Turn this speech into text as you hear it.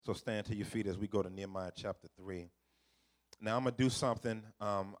So stand to your feet as we go to Nehemiah chapter 3. Now I'm going to do something.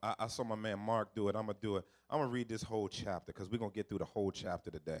 I saw my man Mark do it. I'm going to do it. I'm going to read this whole chapter because we're going to get through the whole chapter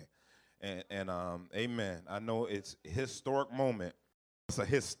today. And amen. I know it's a historic moment. It's a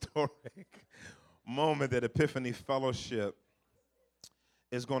historic moment that Epiphany Fellowship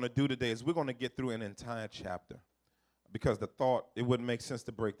is going to do today is we're going to get through an entire chapter because the thought, it wouldn't make sense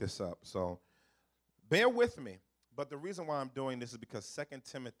to break this up. So bear with me. But the reason why I'm doing this is because 2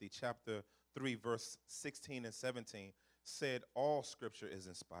 Timothy chapter 3, verse 16 and 17 said all scripture is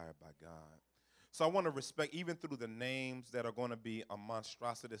inspired by God. So I want to respect, even through the names that are going to be a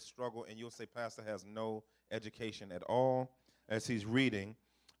monstrosity struggle, and you'll say, Pastor has no education at all as he's reading.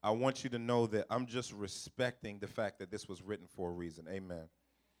 I want you to know that I'm just respecting the fact that this was written for a reason. Amen.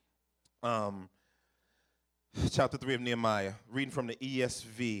 Chapter 3 of Nehemiah, reading from the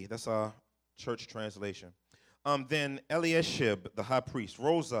ESV. That's our church translation. Then Eliashib, the high priest,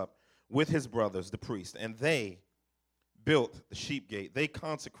 rose up with his brothers, the priests, and they built the sheep gate. They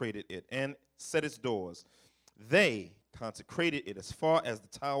consecrated it and set its doors. They consecrated it as far as the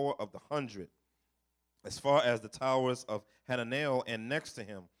Tower of the 100, as far as the towers of Hananel, and next to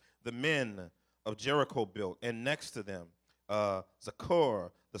him the men of Jericho built, and next to them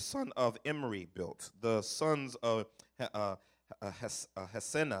Zakur, the son of Imri, built. The sons of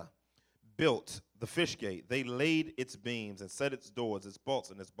Hassenah built the fish gate. They laid its beams and set its doors, its bolts,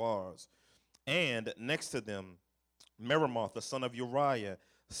 and its bars. And next to them Meremoth, the son of Uriah,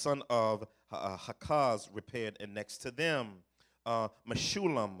 son of Hakaz, repaired. And next to them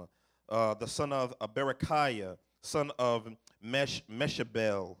Meshullam, the son of Berechiah, son of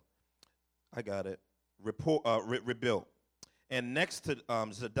Meshabel, I got it, rebuilt. And next to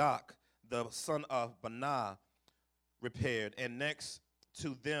Zadok, the son of Banah, repaired. And next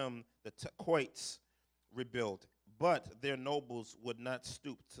to them the Tekoites rebuilt. But their nobles would not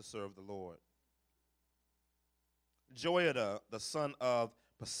stoop to serve the Lord. Joiada, the son of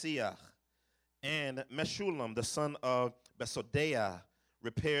Paseah, and Meshullam, the son of Besodeiah,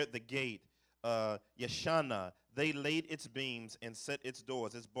 repaired the gate. Yeshana, they laid its beams and set its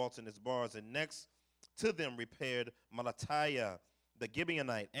doors, its bolts, and its bars. And next to them repaired Malatiah, the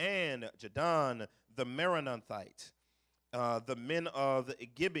Gibeonite, and Jadon, the Meronothite, the men of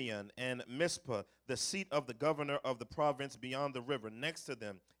Gibeon, and Mizpah, the seat of the governor of the province beyond the river. Next to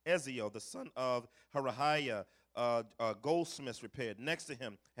them Eziel, the son of Harahiah, goldsmiths, repaired. Next to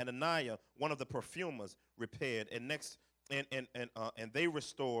him Hananiah, one of the perfumers, repaired. And they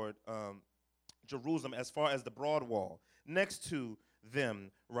restored Jerusalem as far as the broad wall. Next to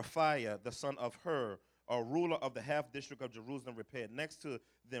them Raphiah, the son of Hur, a ruler of the half district of Jerusalem, repaired. Next to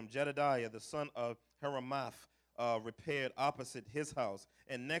them Jedediah, the son of Haramath, repaired opposite his house.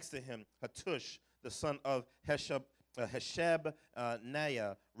 And next to him Hattush, the son of Heshab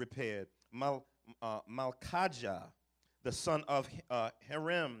repaired. Malchijah, the son of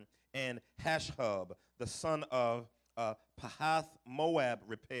Harim, and Hashub, the son of Pahath Moab,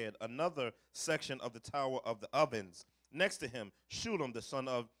 repaired. Another section of the Tower of the Ovens. Next to him Shulem, the son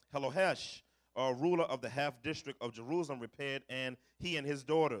of Helohesh, ruler of the half district of Jerusalem, repaired, and he and his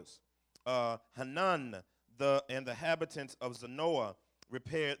daughters. Hanan, the inhabitants of Zanoah,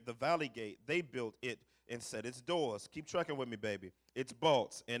 repaired the valley gate. They built it and set its doors. Keep tracking with me, baby. Its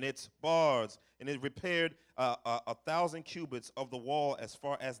bolts and its bars, and it repaired 1,000 cubits of the wall as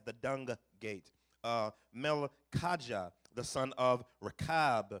far as the dung gate. Melchijah, the son of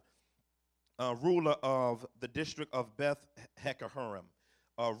Rechab, ruler of the district of Beth Hekaharim,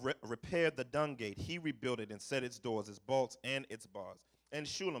 repaired the dung gate. He rebuilt it and set its doors, its bolts, and its bars. And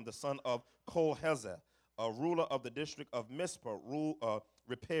Shulem, the son of Kolhezeh, a ruler of the district of Mizpah,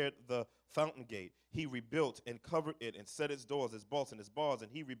 repaired the fountain gate. He rebuilt and covered it and set its doors, its bolts, and its bars.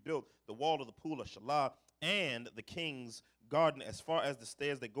 And he rebuilt the wall of the pool of Shalah and the king's garden as far as the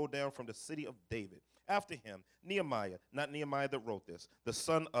stairs that go down from the city of David. After him, Nehemiah, not Nehemiah that wrote this, the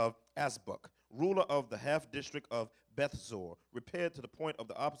son of Azbuk, ruler of the half district of Bethzor, repaired to the point of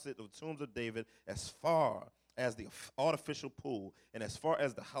the opposite of the tombs of David as far as the artificial pool and as far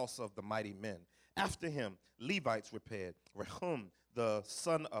as the house of the mighty men. After him, Levites repaired. Rehum, the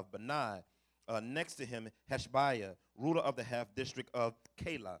son of Benai, next to him, Hashbiah, ruler of the half district of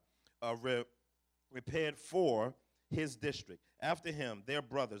Keilah, repaired for his district. After him, their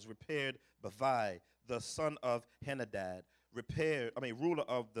brothers repaired. Bavai, the son of Henadad, ruler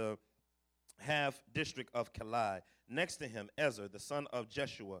of the half district of Kelai. Next to him, Ezer, the son of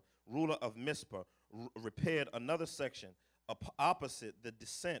Jeshua, ruler of Mizpah, repaired another section opposite the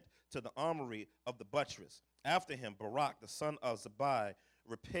descent to the armory of the buttress. After him, Barak, the son of Zabai,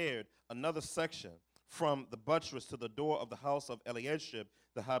 repaired another section from the buttress to the door of the house of Eliashib,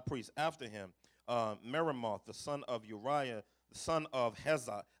 the high priest. After him, Meremoth, the son of Uriah, the son of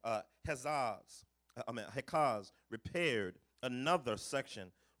Hekaz, repaired another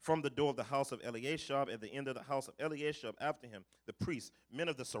section from the door of the house of Eliashib at the end of the house of Eliashib. After him, the priests, men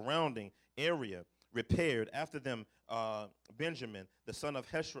of the surrounding area, repaired. After them, Benjamin, the son of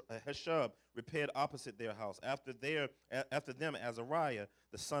Heshub, repaired opposite their house. After them, Azariah,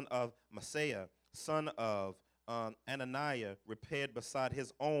 the son of Maaseiah, son of Ananiah, repaired beside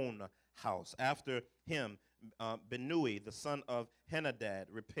his own house. After him, Benui, the son of Henadad,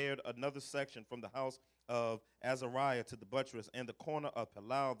 repaired another section from the house of Azariah to the buttress, and the corner of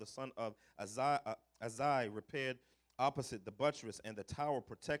Palal, the son of Azai, repaired opposite the buttress and the tower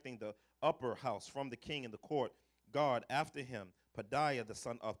protecting the upper house from the king and the court guard. After him, Pedaiah, the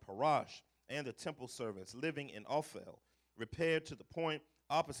son of Parash, and the temple servants living in Ophel, repaired to the point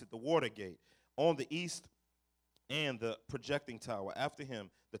opposite the water gate on the east and the projecting tower. After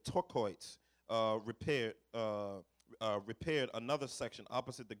him, the Torkoites repaired another section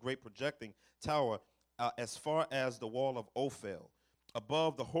opposite the great projecting tower as far as the wall of Ophel.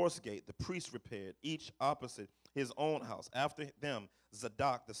 Above the horse gate, the priests repaired, each opposite his own house. After them,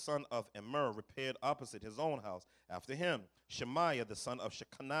 Zadok, the son of Immer, repaired opposite his own house. After him, Shemaiah, the son of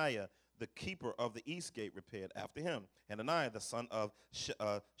Shechaniah, the keeper of the east gate, repaired. After him, Hananiah, the son of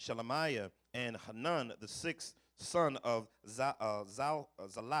Shelemiah, and Hanan, the sixth son of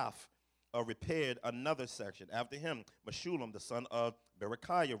Zalaph, repaired another section. After him, Meshullam, the son of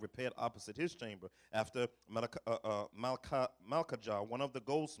Berechiah, repaired opposite his chamber. After Malchijah, one of the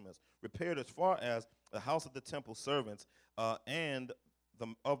goldsmiths, repaired as far as the house of the temple servants and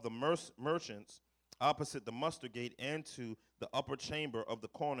of the merchants opposite the muster gate, and to the upper chamber of the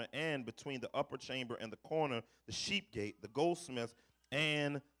corner, and between the upper chamber and the corner, the sheep gate, the goldsmiths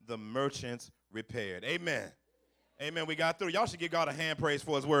and the merchants repaired. Amen. Amen. We got through. Y'all should give God a hand praise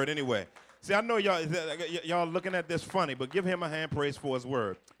for his word anyway. See, I know y'all looking at this funny, but give him a hand praise for his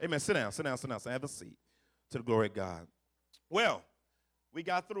word. Amen. Sit down. So have a seat to the glory of God. Well, we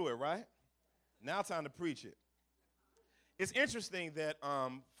got through it, right? Now time to preach it. It's interesting that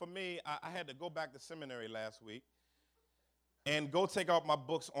for me, I had to go back to seminary last week and go take out my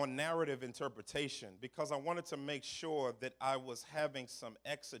books on narrative interpretation because I wanted to make sure that I was having some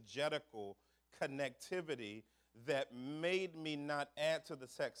exegetical connectivity that made me not add to the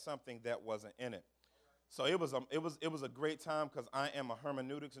text something that wasn't in it. So it was a great time because I am a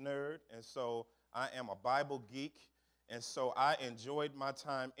hermeneutics nerd, and so I am a Bible geek, and so I enjoyed my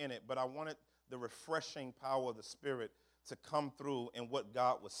time in it, but I wanted the refreshing power of the Spirit to come through in what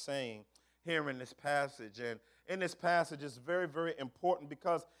God was saying here in this passage. And in this passage, it's very, very important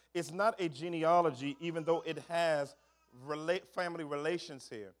because it's not a genealogy, even though it has family relations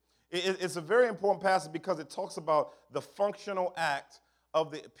here. It's a very important passage because it talks about the functional act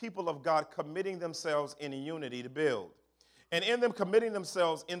of the people of God committing themselves in unity to build. And in them committing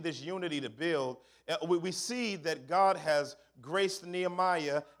themselves in this unity to build, we see that God has graced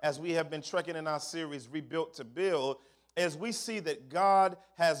Nehemiah, as we have been trekking in our series, Rebuilt to Build, as we see that God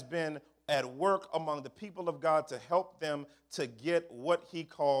has been at work among the people of God to help them to get what he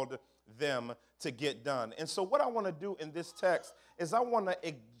called them to get done. And so what I want to do in this text is I want to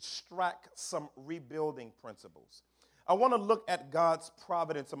extract some rebuilding principles. I want to look at God's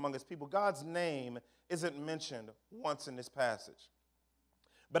providence among his people. God's name isn't mentioned once in this passage,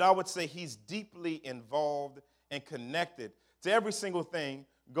 but I would say he's deeply involved and connected to every single thing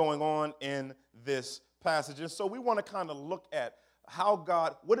going on in this passage. And so we want to kind of look at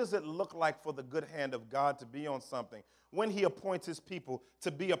what does it look like for the good hand of God to be on something when he appoints his people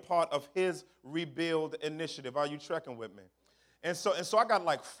to be a part of his rebuild initiative. Are you trekking with me? And so I got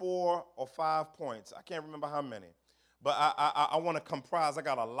like 4 or 5 points. I can't remember how many. But I want to comprise. I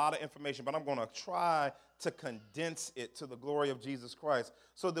got a lot of information, but I'm going to try to condense it to the glory of Jesus Christ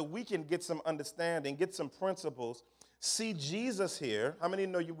so that we can get some understanding, get some principles, see Jesus here. How many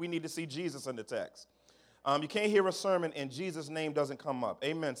know we need to see Jesus in the text? You can't hear a sermon and Jesus' name doesn't come up.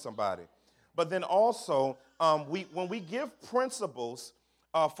 Amen, somebody. But then also, when we give principles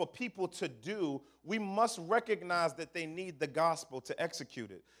for people to do, we must recognize that they need the gospel to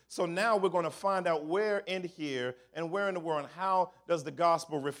execute it. So now we're going to find out where in here and where in the world and how does the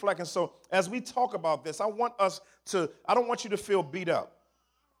gospel reflect. And so as we talk about this, I don't want you to feel beat up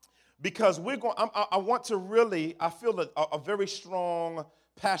because I want to really, I feel a very strong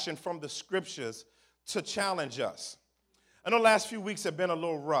passion from the scriptures to challenge us. I know the last few weeks have been a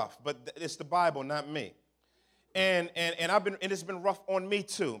little rough, but it's the Bible, not me. And it's been rough on me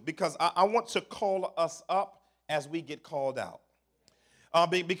too, because I want to call us up as we get called out.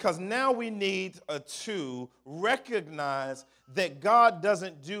 Because now we need to recognize that God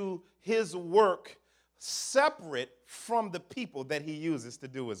doesn't do his work separate from the people that he uses to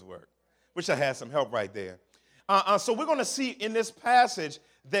do his work. Wish I had some help right there. So we're going to see in this passage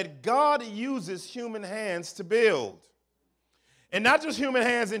that God uses human hands to build. And not just human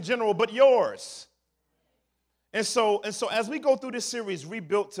hands in general, but yours. And so as we go through this series,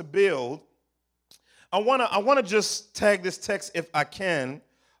 Rebuilt to Build, I want to just tag this text if I can.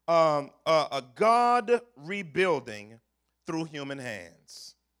 A God rebuilding through human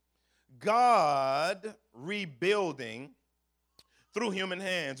hands. God rebuilding through human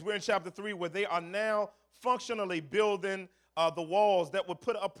hands. We're in chapter 3 where they are now functionally building the walls that would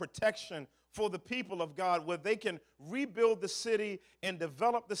put up protection for the people of God, where they can rebuild the city and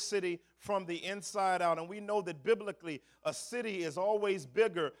develop the city from the inside out. And we know that biblically, a city is always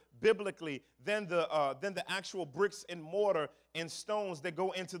bigger biblically than the actual bricks and mortar and stones that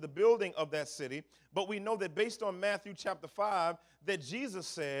go into the building of that city. But we know that based on Matthew chapter 5, that Jesus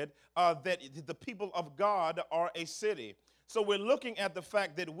said that the people of God are a city. So we're looking at the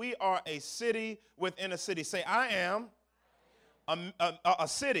fact that we are a city within a city. Say, I am a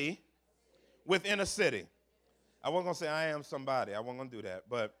city within a city. I wasn't going to say I am somebody. I wasn't going to do that.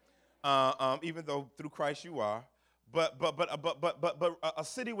 But even though through Christ you are. But a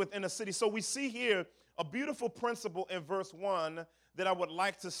city within a city. So we see here a beautiful principle in verse 1 that I would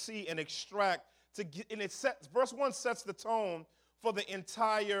like to see and extract. Verse 1 sets the tone for the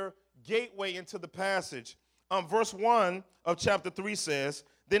entire gateway into the passage. Verse 1 of chapter 3 says,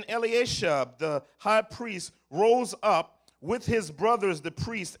 Then Eliashib, the high priest, rose up with his brothers, the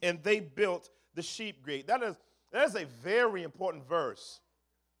priests, and they built the sheep gate. That is a very important verse,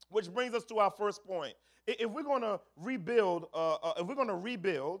 which brings us to our first point. If we're going to rebuild,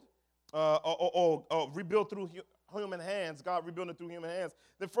 rebuild through human hands, God rebuilding through human hands,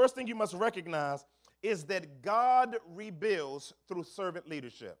 the first thing you must recognize is that God rebuilds through servant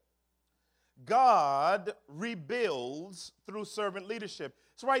leadership. God rebuilds through servant leadership.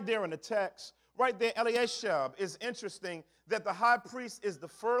 It's right there in the text. Right there, Eliashib. Is interesting that the high priest is the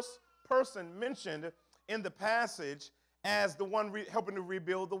first person mentioned in the passage as the one helping to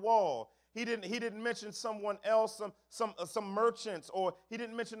rebuild the wall. He didn't mention someone else, some merchants, or he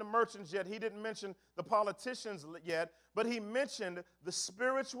didn't mention the merchants yet. He didn't mention the politicians yet, but he mentioned the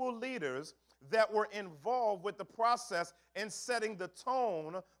spiritual leaders that were involved with the process and setting the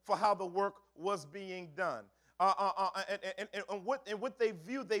tone for how the work was being done. And what they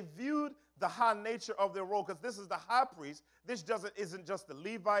viewed the high nature of their role, because this is the high priest. This isn't just the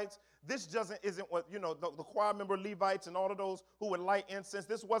Levites. This isn't what, the choir member Levites and all of those who would light incense.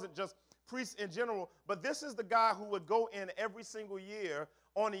 This wasn't just priests in general, but this is the guy who would go in every single year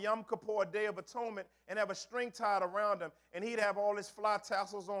on the Yom Kippur, Day of Atonement, and have a string tied around him, and he'd have all his fly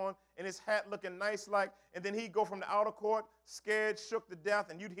tassels on and his hat looking nice and then he'd go from the outer court, scared, shook to death,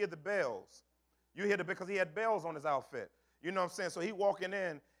 and you'd hear the bells. You hear because he had bells on his outfit. You know what I'm saying? So he walking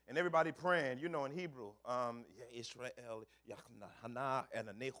in, and everybody praying, in Hebrew, Israel, Yachna, and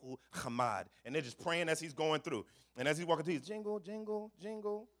Nehu Hamad. And they're just praying as he's going through. And as he's walking through, he's jingle, jingle,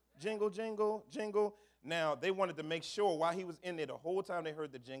 jingle, jingle, jingle, jingle. Now, they wanted to make sure while he was in there, the whole time they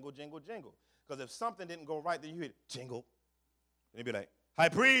heard the jingle, jingle, jingle. Because if something didn't go right, then you hear jingle. And they'd be like, high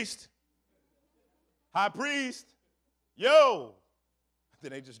priest, yo.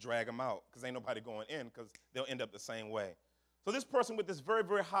 Then they just drag him out because ain't nobody going in because they'll end up the same way. So this person with this very,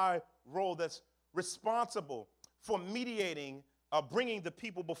 very high role that's responsible for mediating, bringing the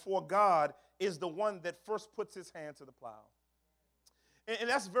people before God is the one that first puts his hand to the plow. And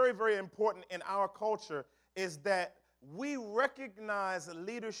that's very, very important in our culture, is that we recognize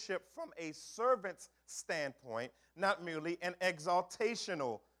leadership from a servant's standpoint, not merely an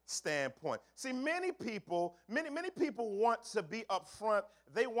exaltational standpoint. See, many people want to be up front.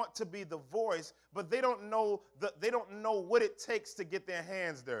 They want to be the voice, but they don't know what it takes to get their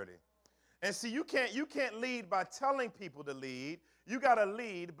hands dirty. And see, you can't lead by telling people to lead. You got to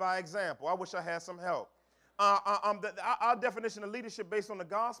lead by example. I wish I had some help. Our definition of leadership based on the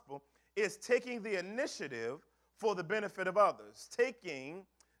gospel is taking the initiative for the benefit of others. Taking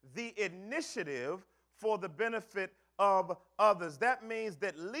the initiative for the benefit of others. That means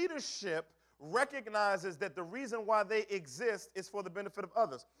that leadership recognizes that the reason why they exist is for the benefit of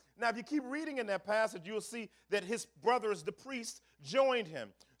others. Now, if you keep reading in that passage, you'll see that his brothers, the priests, joined him.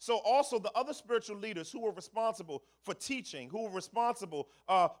 So also the other spiritual leaders who were responsible for teaching, who were responsible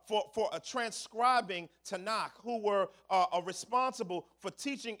for transcribing Tanakh, who were responsible for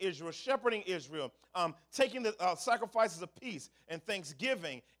teaching Israel, shepherding Israel, taking the sacrifices of peace and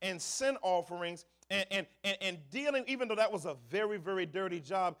thanksgiving and sin offerings, and dealing, even though that was a very, very dirty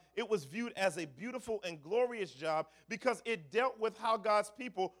job, it was viewed as a beautiful and glorious job because it dealt with how God's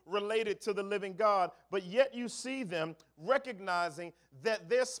people related to the living God. But yet you see them recognizing that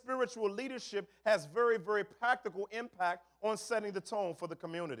their spiritual leadership has very, very practical impact on setting the tone for the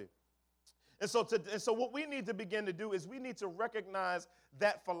community. And so what we need to begin to do is we need to recognize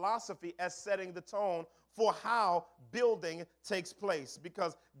that philosophy as setting the tone for how building takes place,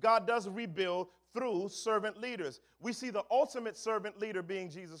 because God does rebuild through servant leaders. We see the ultimate servant leader being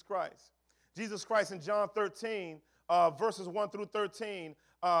Jesus Christ. Jesus Christ in John 13, verses 1 through 13,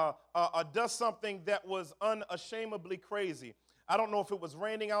 does something that was unashamedly crazy. I don't know if it was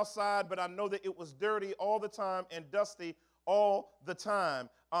raining outside, but I know that it was dirty all the time and dusty all the time.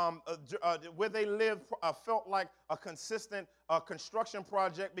 Where they lived felt like a consistent construction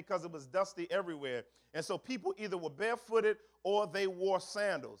project because it was dusty everywhere. And so people either were barefooted or they wore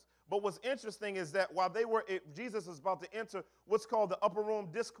sandals. But what's interesting is that while Jesus is about to enter what's called the upper room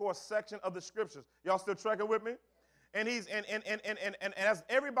discourse section of the scriptures. Y'all still tracking with me? And as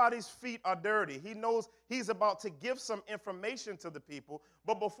everybody's feet are dirty, he knows he's about to give some information to the people.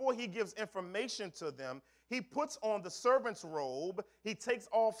 But before he gives information to them, he puts on the servant's robe. He takes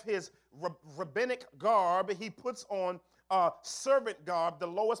off his rabbinic garb. He puts on servant garb, the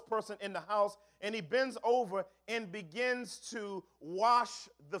lowest person in the house, and he bends over and begins to wash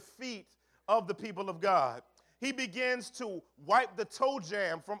the feet of the people of God. He begins to wipe the toe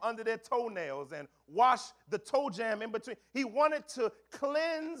jam from under their toenails and wash the toe jam in between. He wanted to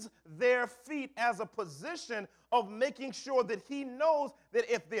cleanse their feet as a position of making sure that he knows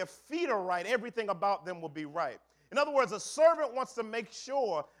that if their feet are right, everything about them will be right. In other words, a servant wants to make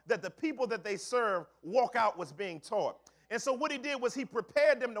sure that the people that they serve walk out what's being taught. And so what he did was he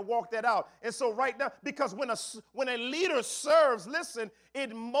prepared them to walk that out. And so right now, because when a leader serves, listen,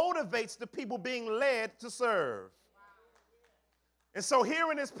 it motivates the people being led to serve. And so here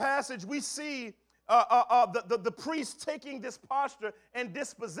in this passage, we see the priest taking this posture and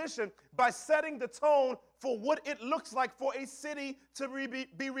disposition by setting the tone for what it looks like for a city to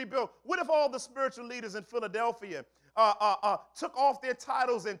be rebuilt. What if all the spiritual leaders in Philadelphia took off their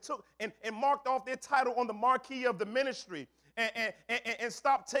titles and marked off their title on the marquee of the ministry and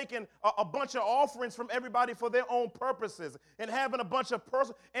stopped taking a bunch of offerings from everybody for their own purposes and having a bunch of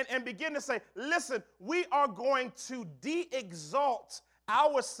and begin to say, listen, we are going to de-exalt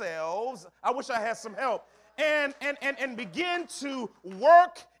ourselves. I wish I had some help. And begin to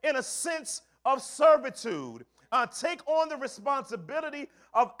work in a sense of servitude. Take on the responsibility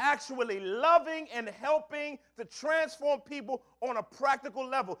of actually loving and helping to transform people on a practical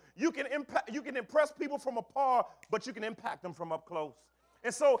level. You can impress people from afar, but you can impact them from up close.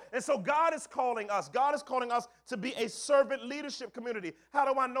 And so God is calling us. God is calling us to be a servant leadership community.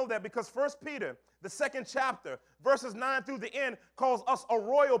 How do I know that? Because 1 Peter, the 2nd chapter, verses 9 through the end, calls us a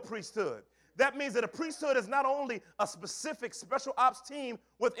royal priesthood. That means that a priesthood is not only a specific special ops team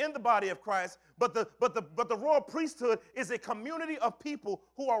within the body of Christ, but the royal priesthood is a community of people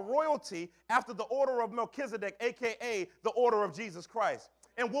who are royalty after the order of Melchizedek, a.k.a. the order of Jesus Christ.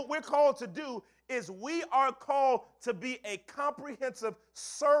 And what we're called to do is we are called to be a comprehensive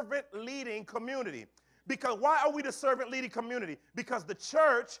servant-leading community. Because why are we the servant-leading community? Because the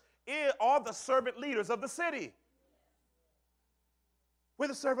church are the servant leaders of the city. We're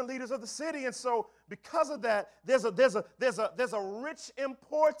the servant leaders of the city, and so because of that, there's a rich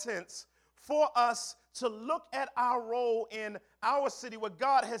importance for us to look at our role in our city, where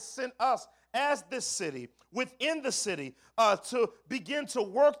God has sent us as this city, within the city, to begin to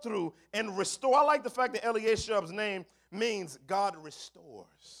work through and restore. I like the fact that Eliashib's name means God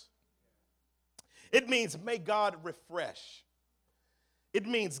restores. It means may God refresh. It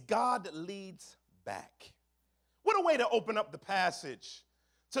means God leads back. What a way to open up the passage.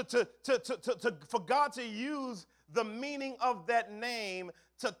 For God to use the meaning of that name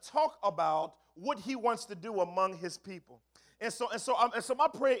to talk about what he wants to do among his people. And so my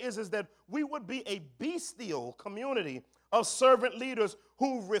prayer is that we would be a bestial community of servant leaders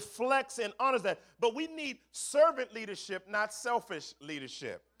who reflects and honors that. But we need servant leadership, not selfish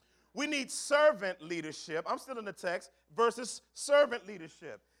leadership. We need servant leadership. I'm still in the text versus servant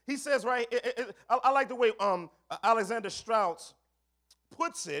leadership. He says, right, I like the way Alexander Strauss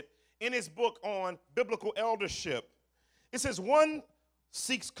puts it in his book on biblical eldership. It says one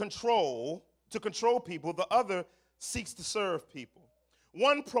seeks to control people, the other seeks to serve people.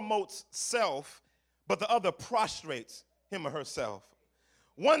 One promotes self, but the other prostrates him or herself.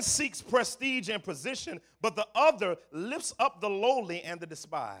 One seeks prestige and position, but the other lifts up the lowly and the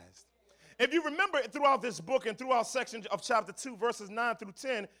despised. If you remember throughout this book and throughout section of chapter 2, verses 9 through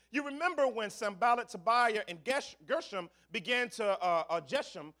 10, you remember when Sanballat, Tobiah, and Geshem began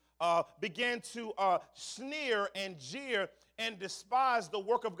to sneer and jeer and despise the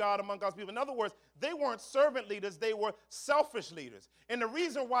work of God among God's people. In other words, they weren't servant leaders, they were selfish leaders. And the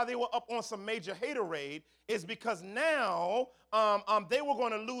reason why they were up on some major haterade is because now they were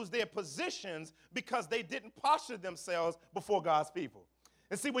going to lose their positions because they didn't posture themselves before God's people.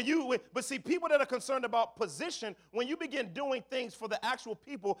 And see, people that are concerned about position, when you begin doing things for the actual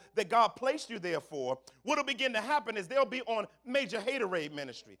people that God placed you there for, what will begin to happen is they'll be on major haterade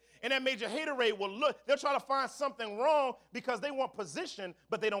ministry. And that major haterade they'll try to find something wrong because they want position,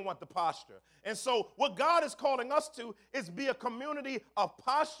 but they don't want the posture. And so what God is calling us to is be a community of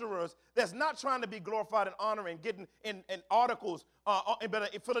posturers that's not trying to be glorified and honored and getting in articles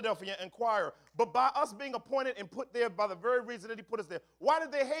in Philadelphia Inquirer, but by us being appointed and put there by the very reason that he put us there. Why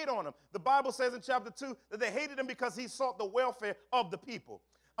did they hate on him? The Bible says in chapter 2 that they hated him because he sought the welfare of the people.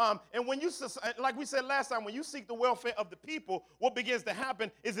 And when you, like we said last time, when you seek the welfare of the people, what begins to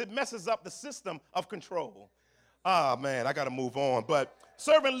happen is it messes up the system of control. Man, I got to move on. But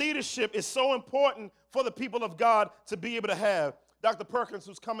servant leadership is so important for the people of God to be able to have. Dr. Perkins,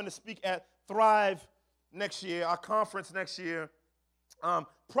 who's coming to speak at Thrive next year, our conference next year,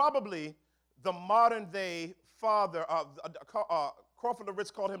 probably the modern day father, Crawford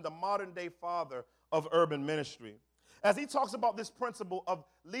Loritz called him the modern day father of urban ministry. As he talks about this principle of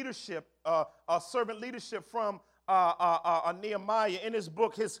leadership, servant leadership from Nehemiah in his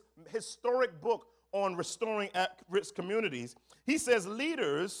book, his historic book on restoring at-risk communities, he says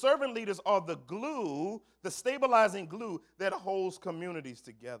servant leaders are the glue, the stabilizing glue that holds communities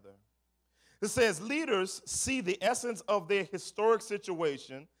together. It says leaders see the essence of their historic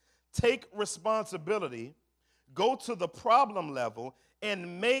situation, take responsibility, go to the problem level,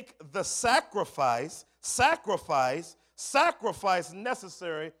 and make the sacrifice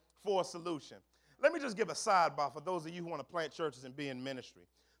necessary for a solution. Let me just give a sidebar for those of you who want to plant churches and be in ministry.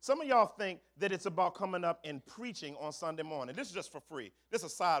 Some of y'all think that it's about coming up and preaching on Sunday morning. This is just for free. This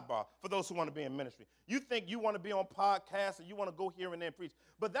is a sidebar for those who want to be in ministry. You think you want to be on podcasts and you want to go here and there and preach,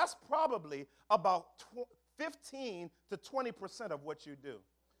 but that's probably about 15 to 20% of what you do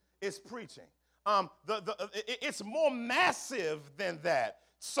is preaching. It's more massive than that.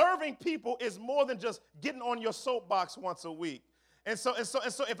 Serving people is more than just getting on your soapbox once a week. And so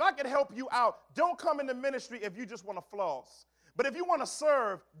if I could help you out, don't come into ministry if you just want to floss. But if you want to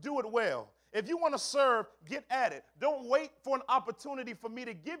serve, do it well. If you want to serve, get at it. Don't wait for an opportunity for me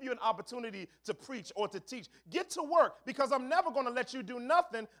to give you an opportunity to preach or to teach. Get to work, because I'm never going to let you do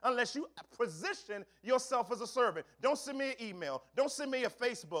nothing unless you position yourself as a servant. Don't send me an email. Don't send me a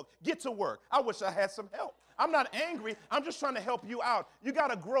Facebook. Get to work. I wish I had some help. I'm not angry. I'm just trying to help you out. You got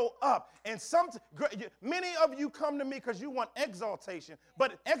to grow up. And many of you come to me because you want exaltation,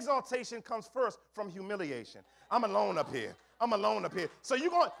 but exaltation comes first from humiliation. I'm alone up here. So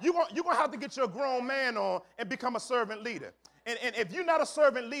you're going to have to get your grown man on and become a servant leader. And if you're not a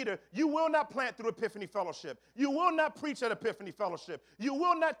servant leader, you will not plant through Epiphany Fellowship. You will not preach at Epiphany Fellowship. You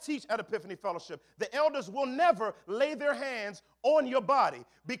will not teach at Epiphany Fellowship. The elders will never lay their hands on your body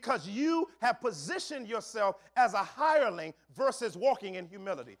because you have positioned yourself as a hireling versus walking in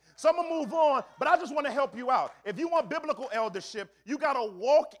humility. So I'm going to move on, but I just want to help you out. If you want biblical eldership, you got to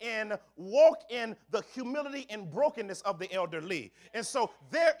walk in the humility and brokenness of the elderly. And so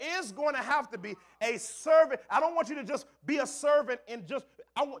there is going to have to be a servant. I don't want you to just be a servant and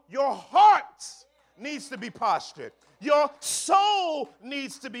your heart needs to be postured. Your soul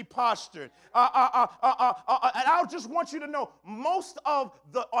needs to be postured. And I just want you to know most of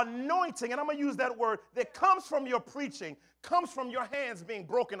the anointing, and I'm going to use that word, that comes from your preaching, comes from your hands being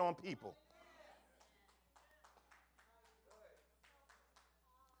broken on people.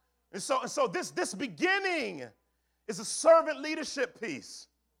 And so this beginning is a servant leadership piece.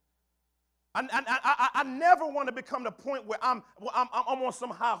 I never want to become the point where I'm on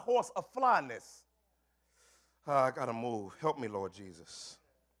some high horse of flyness. I got to move. Help me, Lord Jesus.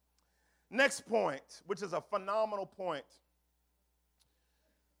 Next point, which is a phenomenal point.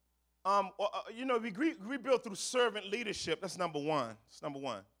 We rebuild through servant leadership. That's number one. It's number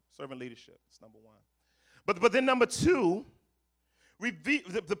one. Servant leadership. It's number one. But then number two,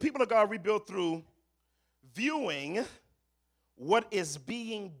 the people of God rebuild through viewing what is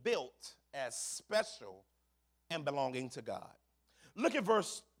being built as special and belonging to God. Look at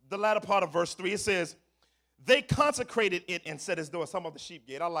the latter part of verse 3. It says, They consecrated it and set its door. Some of the sheep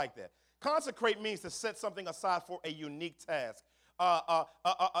gate. I like that. Consecrate means to set something aside for a unique task.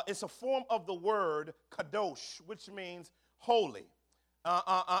 It's a form of the word kadosh, which means holy.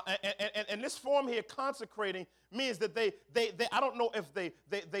 And this form here, consecrating, means that they I don't know if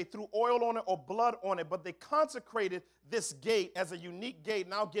they threw oil on it or blood on it, but they consecrated this gate as a unique gate,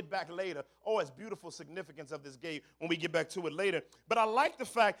 and I'll get back later. Oh, it's beautiful significance of this gate when we get back to it later. But I like the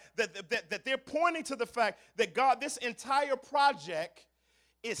fact that they're pointing to the fact that God, this entire project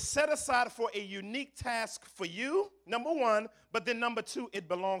is set aside for a unique task for you, number one, but then number two, it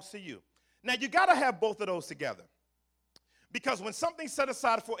belongs to you. Now, you got to have both of those together. Because when something's set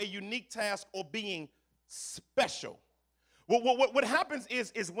aside for a unique task or being special, what happens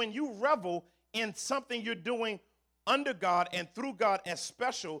is when you revel in something you're doing under God and through God as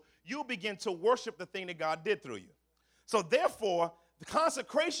special, you'll begin to worship the thing that God did through you. So therefore, the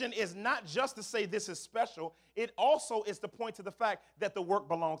consecration is not just to say this is special. It also is to point to the fact that the work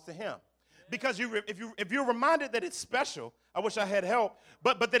belongs to him. Because if you're reminded that it's special, I wish I had help,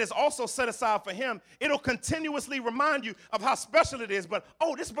 but that it's also set aside for him, it'll continuously remind you of how special it is. But,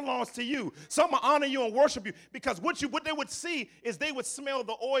 oh, this belongs to you. So I'm going to honor you and worship you. Because what they would see is they would smell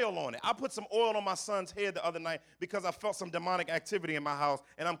the oil on it. I put some oil on my son's head the other night because I felt some demonic activity in my house,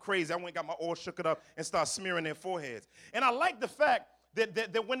 and I'm crazy. I went and got my oil, shook it up, and started smearing their foreheads. And I like the fact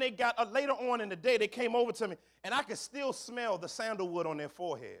that when they got later on in the day, they came over to me, and I could still smell the sandalwood on their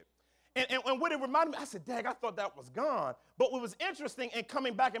forehead. And what it reminded me, I said, dang, I thought that was gone. But what was interesting in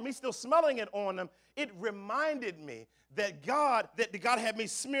coming back and me still smelling it on them, it reminded me that God had me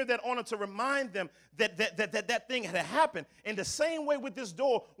smear that on them to remind them that thing had happened. In the same way with this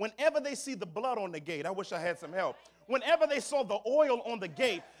door, whenever they see the blood on the gate, I wish I had some help. Whenever they saw the oil on the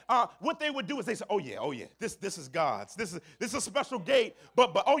gate, what they would do is they say, oh yeah, this is God's. This is a special gate,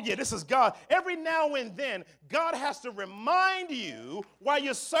 but oh yeah, this is God. Every now and then, God has to remind you while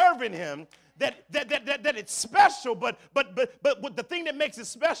you're serving him that it's special, but the thing that makes it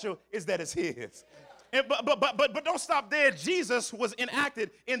special is that it's his. But don't stop there. Jesus was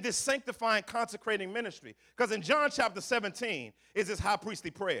enacted in this sanctifying, consecrating ministry. Because in John chapter 17 is his high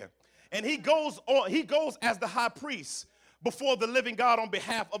priestly prayer. And he goes as the high priest before the living God on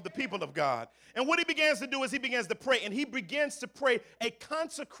behalf of the people of God. And what he begins to do is he begins to pray, and he begins to pray a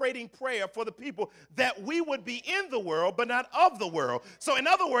consecrating prayer for the people that we would be in the world, but not of the world. So in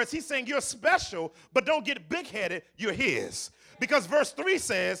other words, he's saying you're special, but don't get big-headed, you're his. Because verse 3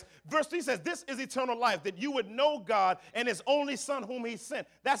 says, this is eternal life, that you would know God and his only son whom he sent.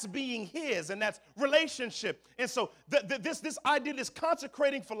 That's being his, and that's relationship. And so this idea, this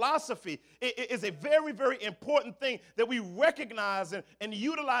consecrating philosophy is a very, very important thing that we recognize and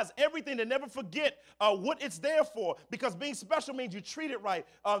utilize everything to never forget what it's there for. Because being special means you treat it right.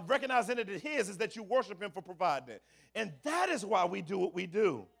 Recognizing that it is that you worship him for providing it. And that is why we do what we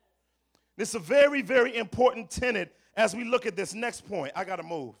do. This is a very, very important tenet as we look at this next point. I got to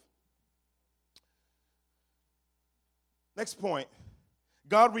move. Next point,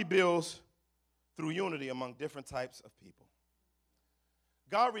 God rebuilds through unity among different types of people.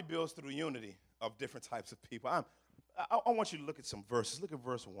 God rebuilds through unity of different types of people. I want you to look at some verses. Look at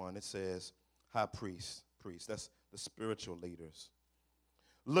verse 1. It says, high priest. That's the spiritual leaders.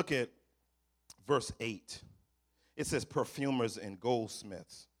 Look at verse 8. It says perfumers and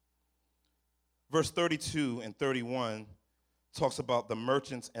goldsmiths. Verse 32 and 31 talks about the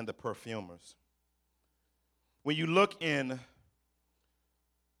merchants and the perfumers. When you look in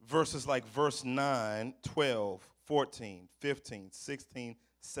verses like verse 9, 12, 14, 15, 16,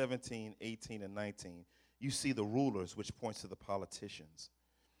 17, 18, and 19, you see the rulers, which points to the politicians.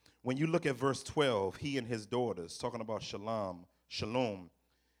 When you look at verse 12, he and his daughters, talking about Shalom,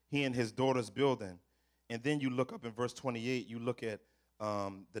 he and his daughters building. And then you look up in verse 28, you look at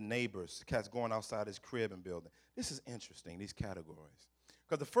the neighbors, the cats going outside his crib and building. This is interesting, these categories.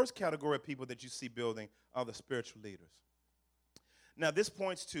 Because the first category of people that you see building are the spiritual leaders. Now, this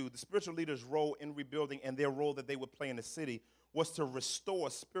points to the spiritual leaders' role in rebuilding, and their role that they would play in the city was to restore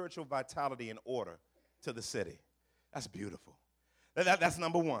spiritual vitality and order to the city. That's beautiful. That's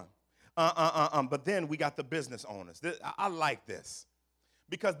number one. But then we got the business owners. I like this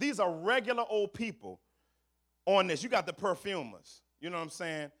because these are regular old people on this. You got the perfumers. You know what I'm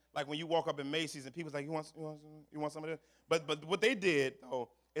saying? Like when you walk up in Macy's and people's like, you want some of this? But what they did, though,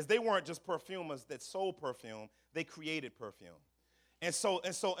 is they weren't just perfumers that sold perfume. They created perfume. And so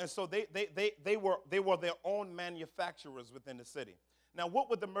they were their own manufacturers within the city. Now,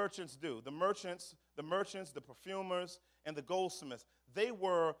 what would the merchants do? The merchants, the perfumers, and the goldsmiths, they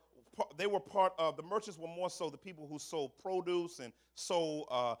were part of, the merchants were more so the people who sold produce and sold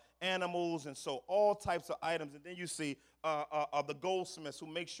animals and sold all types of items. And then you see the goldsmiths who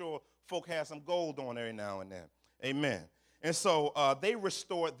make sure folk have some gold on every now and then. Amen. And so they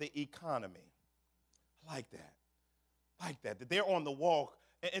restored the economy. Like that they're on the walk.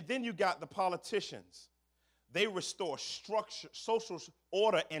 And then you got the politicians. They restore structure, social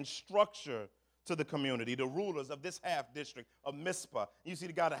order and structure to the community, the rulers of this half district of Mizpah. You see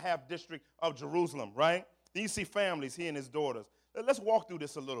the guy, the half district of Jerusalem, right? Then you see families, he and his daughters. Let's walk through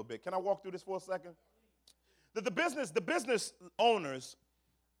this a little bit. Can I walk through this for a second? The business owners,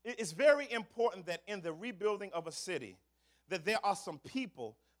 it's very important that in the rebuilding of a city, that there are some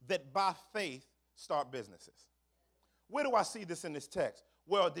people that by faith start businesses. Where do I see this in this text?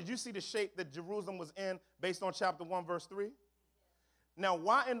 Well, did you see the shape that Jerusalem was in based on chapter 1, verse 3? Now,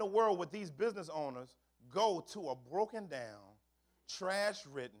 why in the world would these business owners go to a broken down,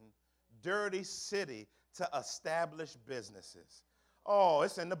 trash-ridden, dirty city to establish businesses? Oh,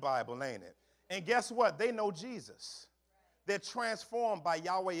 it's in the Bible, ain't it? And guess what? They know Jesus. They're transformed by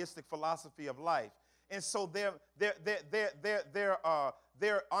Yahwehistic philosophy of life. And so their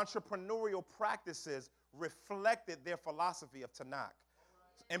entrepreneurial practices reflected their philosophy of Tanakh.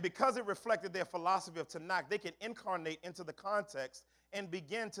 And because it reflected their philosophy of Tanakh, they can incarnate into the context and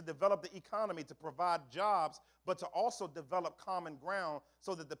begin to develop the economy to provide jobs, but to also develop common ground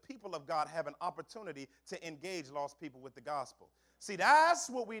so that the people of God have an opportunity to engage lost people with the gospel. See, that's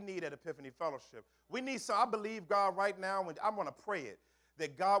what we need at Epiphany Fellowship. We need, so I believe God right now, and I'm going to pray it,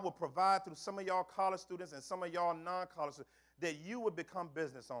 that God will provide through some of y'all college students and some of y'all non-college students, that you would become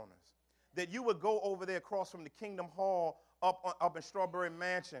business owners, that you would go over there across from the Kingdom Hall up in Strawberry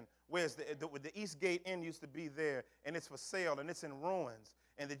Mansion, where the East Gate Inn used to be there, and it's for sale, and it's in ruins,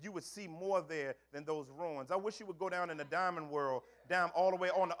 and that you would see more there than those ruins. I wish you would go down in the Diamond World, down all the way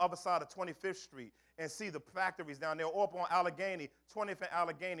on the other side of 25th Street, and see the factories down there, or up on Allegheny, 20th and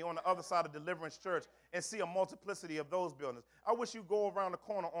Allegheny, on the other side of Deliverance Church, and see a multiplicity of those buildings. I wish you go around the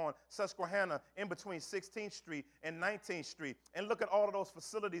corner on Susquehanna, in between 16th Street and 19th Street, and look at all of those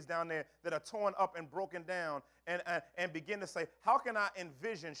facilities down there that are torn up and broken down, and begin to say, how can I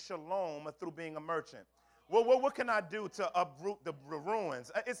envision shalom through being a merchant? Well, what can I do to uproot the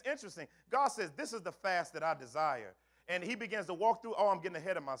ruins? It's interesting. God says, this is the fast that I desire. And he begins to walk through, I'm getting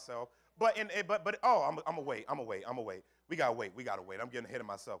ahead of myself. I'm gonna wait. We gotta wait. I'm getting ahead of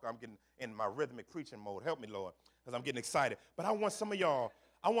myself. I'm getting in my rhythmic preaching mode. Help me, Lord, because I'm getting excited. But I want some of y'all,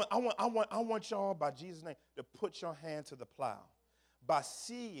 I want y'all, by Jesus' name, to put your hand to the plow by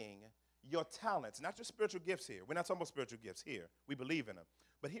seeing your talents, not your spiritual gifts here. We're not talking about spiritual gifts here. We believe in them.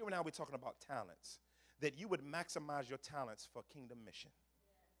 But here and now we're talking about talents, that you would maximize your talents for kingdom mission.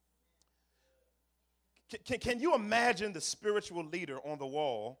 Can you imagine the spiritual leader on the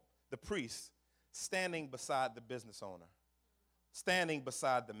wall, the priest, standing beside the business owner, standing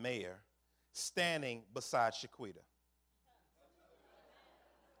beside the mayor, standing beside Shaquita?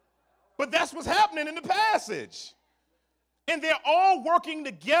 But that's what's happening in the passage. And they're all working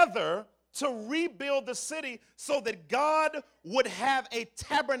together to rebuild the city so that God would have a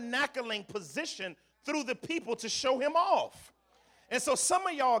tabernacling position through the people to show him off. And so some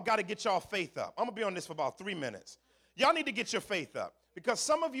of y'all got to get y'all faith up. I'm going to be on this for about 3 minutes. Y'all need to get your faith up because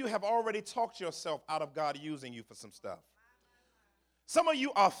some of you have already talked yourself out of God using you for some stuff. Some of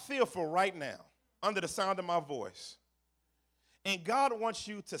you are fearful right now under the sound of my voice. And God wants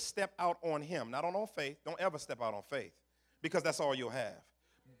you to step out on him, not on faith. Don't ever step out on faith because that's all you'll have.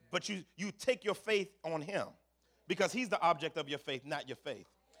 But you take your faith on him because he's the object of your faith, not your faith.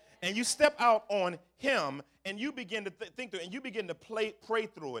 And you step out on him, and you begin to think through it, and you begin to pray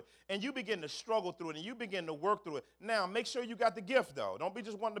through it, and you begin to struggle through it, and you begin to work through it. Now, make sure you got the gift, though. Don't be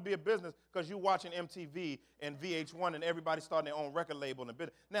just wanting to be a business because you're watching MTV and VH1 and everybody starting their own record label. And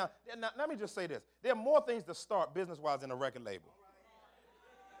business. Now, let me just say this. There are more things to start business-wise than a record label.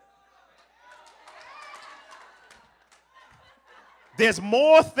 There's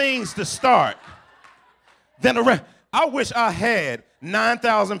more things to start than a record. I wish I had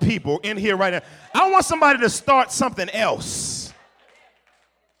 9,000 people in here right now. I want somebody to start something else.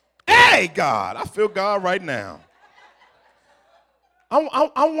 Hey, God, I feel God right now.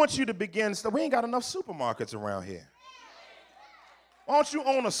 I want you to begin. We ain't got enough supermarkets around here. Why don't you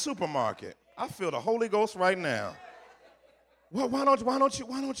own a supermarket? I feel the Holy Ghost right now. Well, why don't you?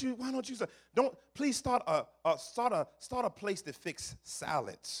 Please start a place to fix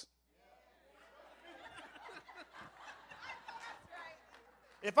salads.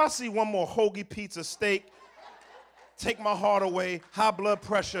 If I see one more hoagie pizza steak, take my heart away, high blood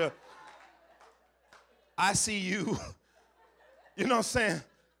pressure, I see you You know what I'm saying?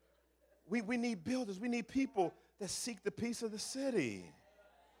 We need builders. We need people that seek the peace of the city.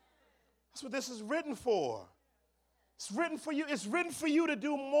 That's what this is written for. It's written for you. It's written for you to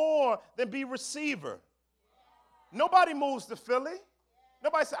do more than be receiver. Nobody moves to Philly.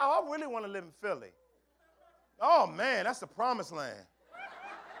 Nobody says, oh, I really want to live in Philly. Oh, man, that's the promised land.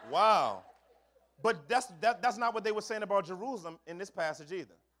 Wow. But that's not what they were saying about Jerusalem in this passage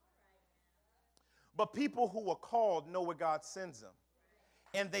either. But people who are called know where God sends them.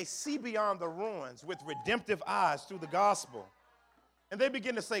 And they see beyond the ruins with redemptive eyes through the gospel. And they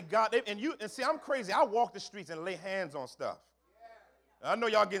begin to say, God, and see, I'm crazy. I walk the streets and lay hands on stuff. I know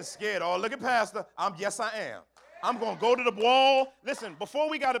y'all getting scared. Oh, look at Pastor. Yes, I am. I'm going to go to the wall. Listen, before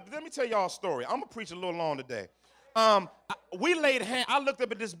we got to, let me tell y'all a story. I'm going to preach a little long today. I looked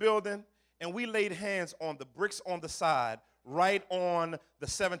up at this building, and we laid hands on the bricks on the side, right on the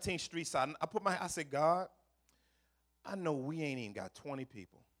 17th Street side. And I said, God, I know we ain't even got 20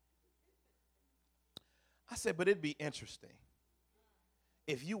 people. I said, but it'd be interesting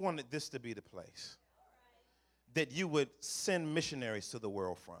if you wanted this to be the place that you would send missionaries to the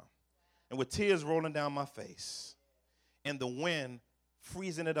world from. And with tears rolling down my face and the wind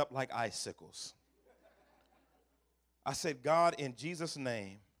freezing it up like icicles, I said, God, in Jesus'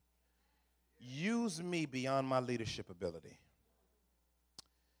 name, use me beyond my leadership ability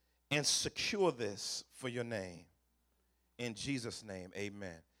and secure this for your name. In Jesus' name,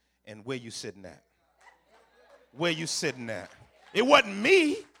 amen. And where you sitting at? Where you sitting at? It wasn't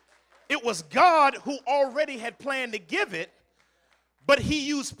me. It was God who already had planned to give it, but he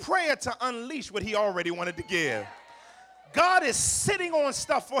used prayer to unleash what he already wanted to give. God is sitting on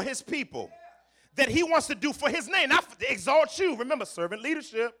stuff for his people that he wants to do for his name, not to exalt you. Remember, servant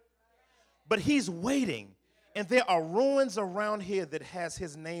leadership. But he's waiting, and there are ruins around here that has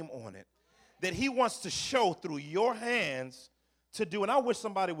his name on it that he wants to show through your hands to do. And I wish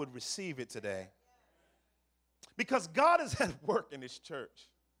somebody would receive it today. Because God is at work in his church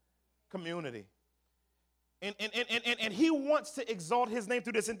community. And he wants to exalt his name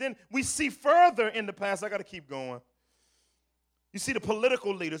through this. And then we see further in the past, I got to keep going. You see the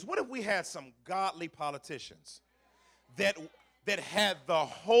political leaders. What if we had some godly politicians that had the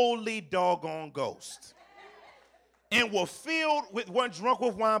holy doggone ghost and weren't drunk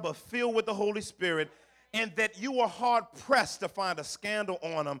with wine, but filled with the Holy Spirit, and that you were hard-pressed to find a scandal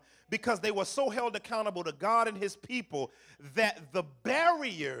on them because they were so held accountable to God and his people that the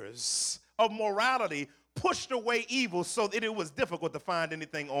barriers of morality pushed away evil so that it was difficult to find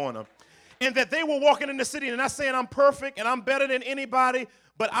anything on them. And that they were walking in the city and not saying I'm perfect and I'm better than anybody,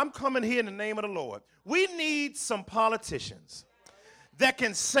 but I'm coming here in the name of the Lord. We need some politicians that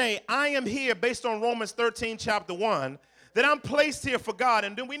can say, I am here based on Romans 13, chapter 1, that I'm placed here for God.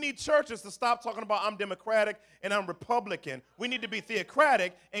 And then we need churches to stop talking about I'm Democratic and I'm Republican. We need to be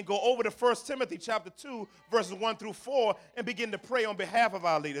theocratic and go over to 1 Timothy chapter 2, verses 1 through 4, and begin to pray on behalf of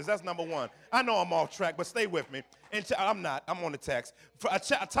our leaders. That's number one. I know I'm off track, but stay with me. And I'm not. I'm on the text.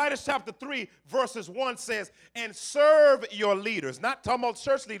 Titus chapter 3, verses 1 says, and serve your leaders. Not talking about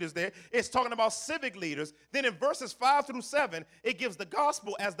church leaders there. It's talking about civic leaders. Then in verses 5 through 7, it gives the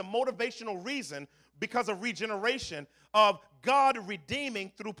gospel as the motivational reason because of regeneration of God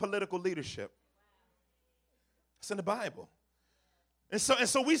redeeming through political leadership. It's in the Bible. And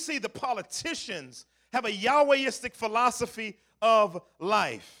so we see the politicians have a Yahwehistic philosophy of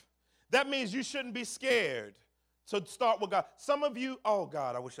life. That means you shouldn't be scared to start with God. Some of you, oh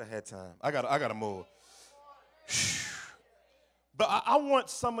God, I wish I had time. I gotta move. But I want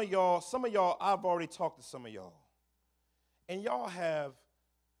some of y'all, I've already talked to some of y'all. And y'all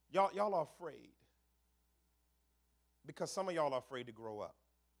are afraid. Because some of y'all are afraid to grow up.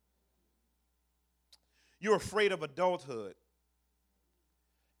 You're afraid of adulthood.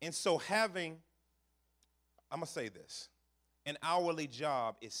 And so I'm going to say this, an hourly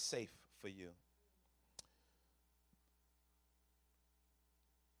job is safe for you.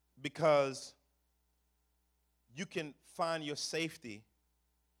 Because you can find your safety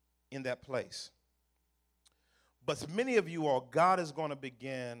in that place. But many of you all, God is going to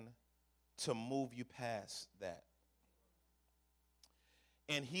begin to move you past that.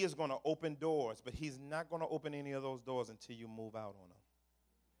 And he is going to open doors, but he's not going to open any of those doors until you move out on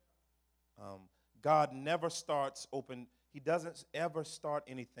them. God never starts open. He doesn't ever start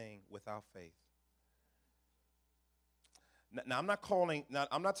anything without faith. Now, I'm not talking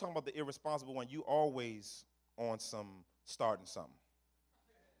about the irresponsible one. You always on some starting something.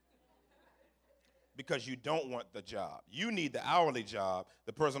 Because you don't want the job. You need the hourly job.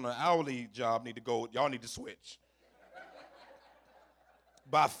 The person on the hourly job need to go, y'all need to switch.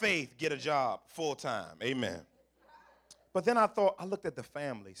 By faith, get a job full time. Amen. But then I looked at the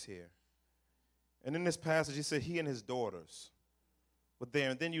families here. And in this passage, he said he and his daughters were there.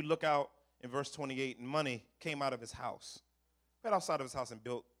 And then you look out in verse 28, and money came out of his house, right outside of his house, and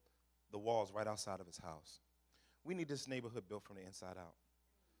built the walls right outside of his house. We need this neighborhood built from the inside out.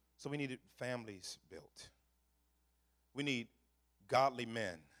 So we needed families built. We need godly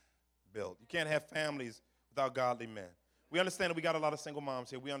men built. You can't have families without godly men. We understand that we got a lot of single moms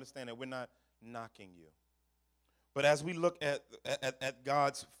here. We understand that we're not knocking you. But as we look at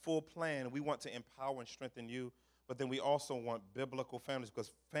God's full plan, we want to empower and strengthen you, but then we also want biblical families,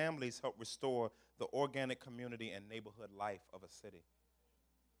 because families help restore the organic community and neighborhood life of a city.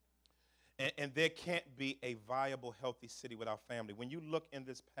 And there can't be a viable, healthy city without family. When you look in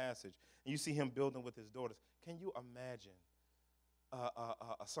this passage and you see him building with his daughters, can you imagine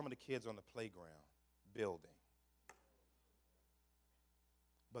some of the kids on the playground building?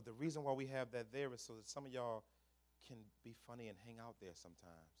 But the reason why we have that there is so that some of y'all can be funny and hang out there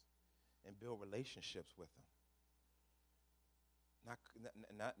sometimes and build relationships with them.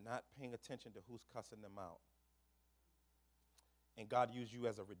 Not paying attention to who's cussing them out. And God used you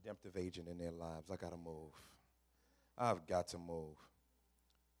as a redemptive agent in their lives. I got to move. I've got to move.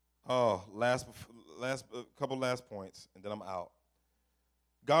 Oh, couple last points, and then I'm out.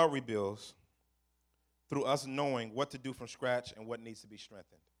 God rebuilds through us knowing what to do from scratch and what needs to be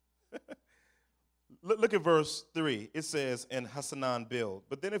strengthened. Look at verse 3. It says, and Hasanan build.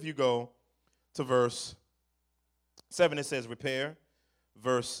 But then if you go to verse 7, it says repair.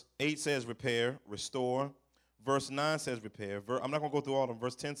 Verse 8 says repair, restore. Verse 9 says repair. I'm not going to go through all of them.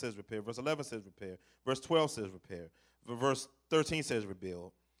 Verse 10 says repair. Verse 11 says repair. Verse 12 says repair. Verse 13 says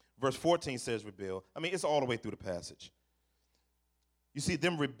rebuild. Verse 14 says rebuild. I mean, it's all the way through the passage. You see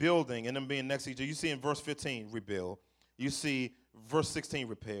them rebuilding and them being next to each other. You see in verse 15, rebuild. You see verse 16,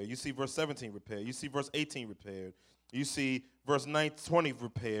 repair. You see verse 17, repair. You see verse 18, repaired. You see verse 20,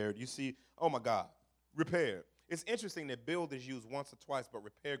 repaired. You see, oh my God, repaired. It's interesting that build is used once or twice, but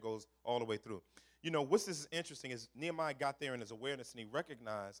repair goes all the way through. You know, what's this is interesting is Nehemiah got there in his awareness, and he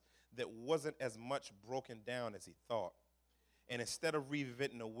recognized that wasn't as much broken down as he thought. And instead of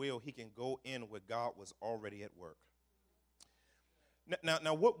reinventing the wheel, he can go in where God was already at work.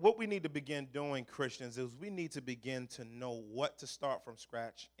 Now, what we need to begin doing, Christians, is we need to begin to know what to start from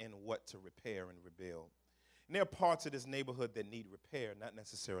scratch and what to repair and rebuild. And there are parts of this neighborhood that need repair, not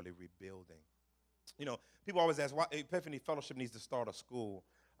necessarily rebuilding. You know, people always ask why Epiphany Fellowship needs to start a school.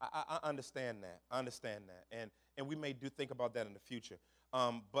 I understand that. And we may do think about that in the future.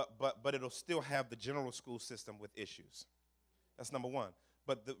 But it'll still have the general school system with issues. That's number one.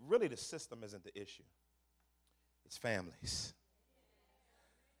 But really the system isn't the issue. It's families.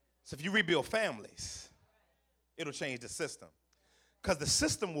 So if you rebuild families, it'll change the system. Because the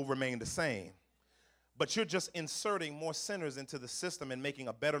system will remain the same. But you're just inserting more sinners into the system and making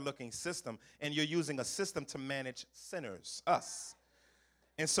a better looking system. And you're using a system to manage sinners, us.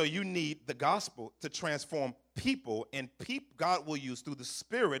 And so you need the gospel to transform people, and God will use through the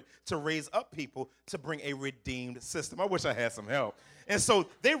Spirit to raise up people to bring a redeemed system. I wish I had some help. And so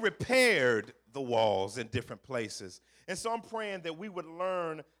they repaired the walls in different places. And so I'm praying that we would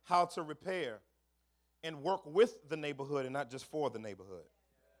learn how to repair and work with the neighborhood and not just for the neighborhood.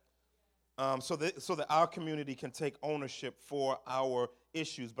 So that our community can take ownership for our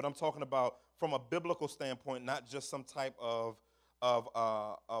issues. But I'm talking about from a biblical standpoint, not just some type of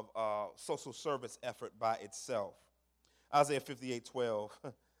social service effort by itself. Isaiah 58:12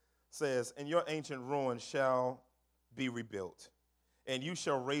 says, and your ancient ruins shall be rebuilt, and you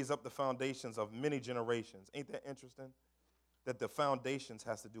shall raise up the foundations of many generations. Ain't that interesting? That the foundations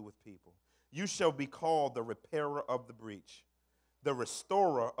has to do with people. You shall be called the repairer of the breach, the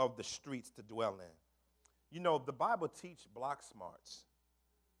restorer of the streets to dwell in. You know, the Bible teaches block smarts.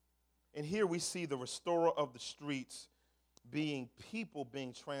 And here we see the restorer of the streets being people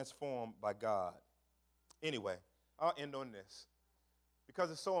being transformed by God. Anyway, I'll end on this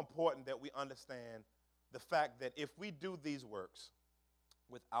because it's so important that we understand the fact that if we do these works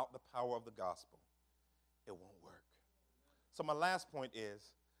without the power of the gospel, it won't work. So my last point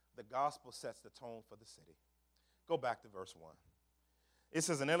is the gospel sets the tone for the city. Go back to verse 1. It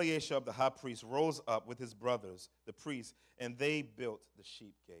says, and Eliashib the high priest rose up with his brothers, the priests, and they built the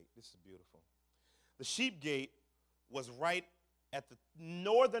sheep gate. This is beautiful. The sheep gate was right at the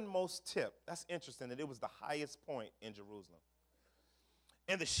northernmost tip. That's interesting that it was the highest point in Jerusalem.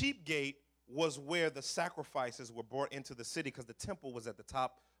 And the sheep gate was where the sacrifices were brought into the city because the temple was at the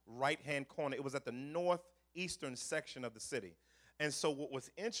top right-hand corner. It was at the northeastern section of the city. And so what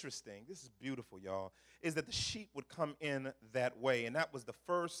was interesting, this is beautiful, y'all, is that the sheep would come in that way. And that was the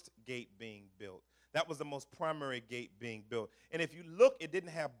first gate being built. That was the most primary gate being built. And if you look, it didn't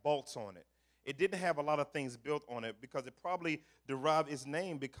have bolts on it. It didn't have a lot of things built on it because it probably derived its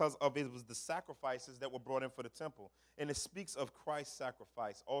name because of it was the sacrifices that were brought in for the temple. And it speaks of Christ's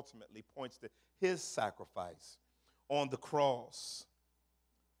sacrifice, ultimately points to his sacrifice on the cross.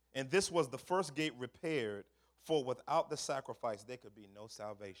 And this was the first gate repaired, for without the sacrifice, there could be no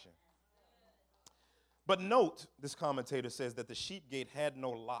salvation. But note, this commentator says that the sheep gate had no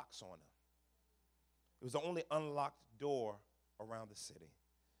locks on it. It was the only unlocked door around the city,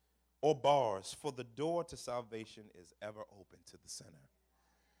 or bars, for the door to salvation is ever open to the sinner.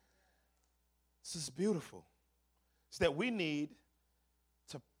 This is beautiful. It's that we need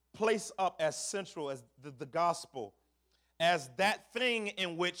to place up as central as the gospel, as that thing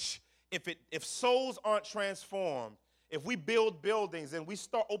in which if souls aren't transformed, if we build buildings and we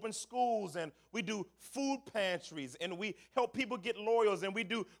start open schools and we do food pantries and we help people get lawyers and we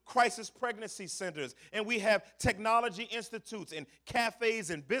do crisis pregnancy centers and we have technology institutes and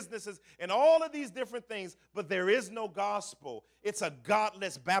cafes and businesses and all of these different things, but there is no gospel, it's a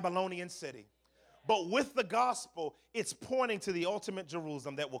godless Babylonian city. But with the gospel, it's pointing to the ultimate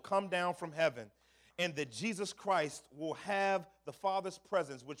Jerusalem that will come down from heaven, and that Jesus Christ will have the Father's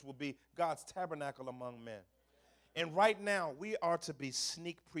presence, which will be God's tabernacle among men. And right now, we are to be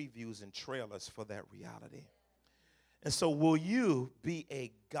sneak previews and trailers for that reality. And so will you be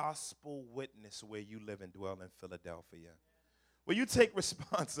a gospel witness where you live and dwell in Philadelphia? Will you take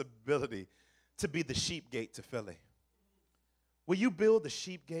responsibility to be the sheep gate to Philly? Will you build the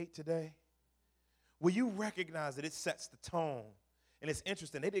sheep gate today? Will you recognize that it sets the tone? And it's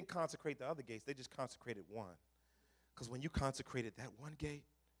interesting, they didn't consecrate the other gates, they just consecrated one. Because when you consecrated that one gate,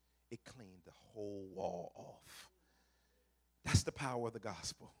 it cleaned the whole wall off. That's the power of the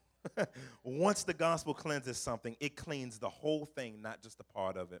gospel. Once the gospel cleanses something, it cleans the whole thing, not just a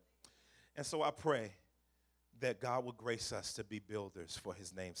part of it. And so I pray that God will grace us to be builders for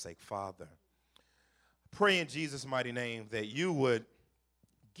his name's sake. Father, pray in Jesus' mighty name that you would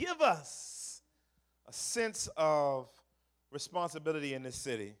give us a sense of responsibility in this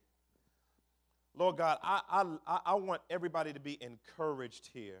city. Lord God, I want everybody to be encouraged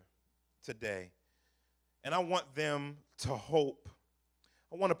here today. And I want them to hope.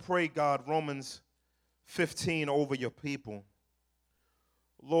 I want to pray, God, Romans 15 over your people.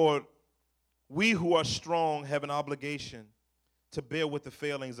 Lord, we who are strong have an obligation to bear with the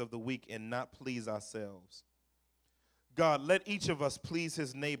failings of the weak and not please ourselves. God, let each of us please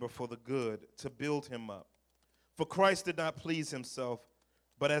his neighbor for the good, to build him up. For Christ did not please himself,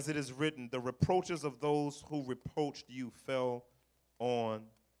 but as it is written, the reproaches of those who reproached you fell on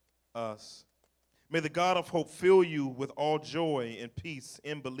us. May the God of hope fill you with all joy and peace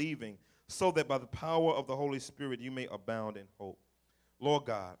in believing, so that by the power of the Holy Spirit you may abound in hope. Lord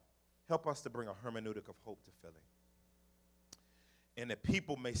God, help us to bring a hermeneutic of hope to Philly, and that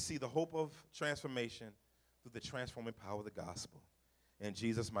people may see the hope of transformation through the transforming power of the gospel. In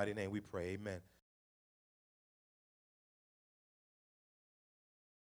Jesus' mighty name we pray, amen.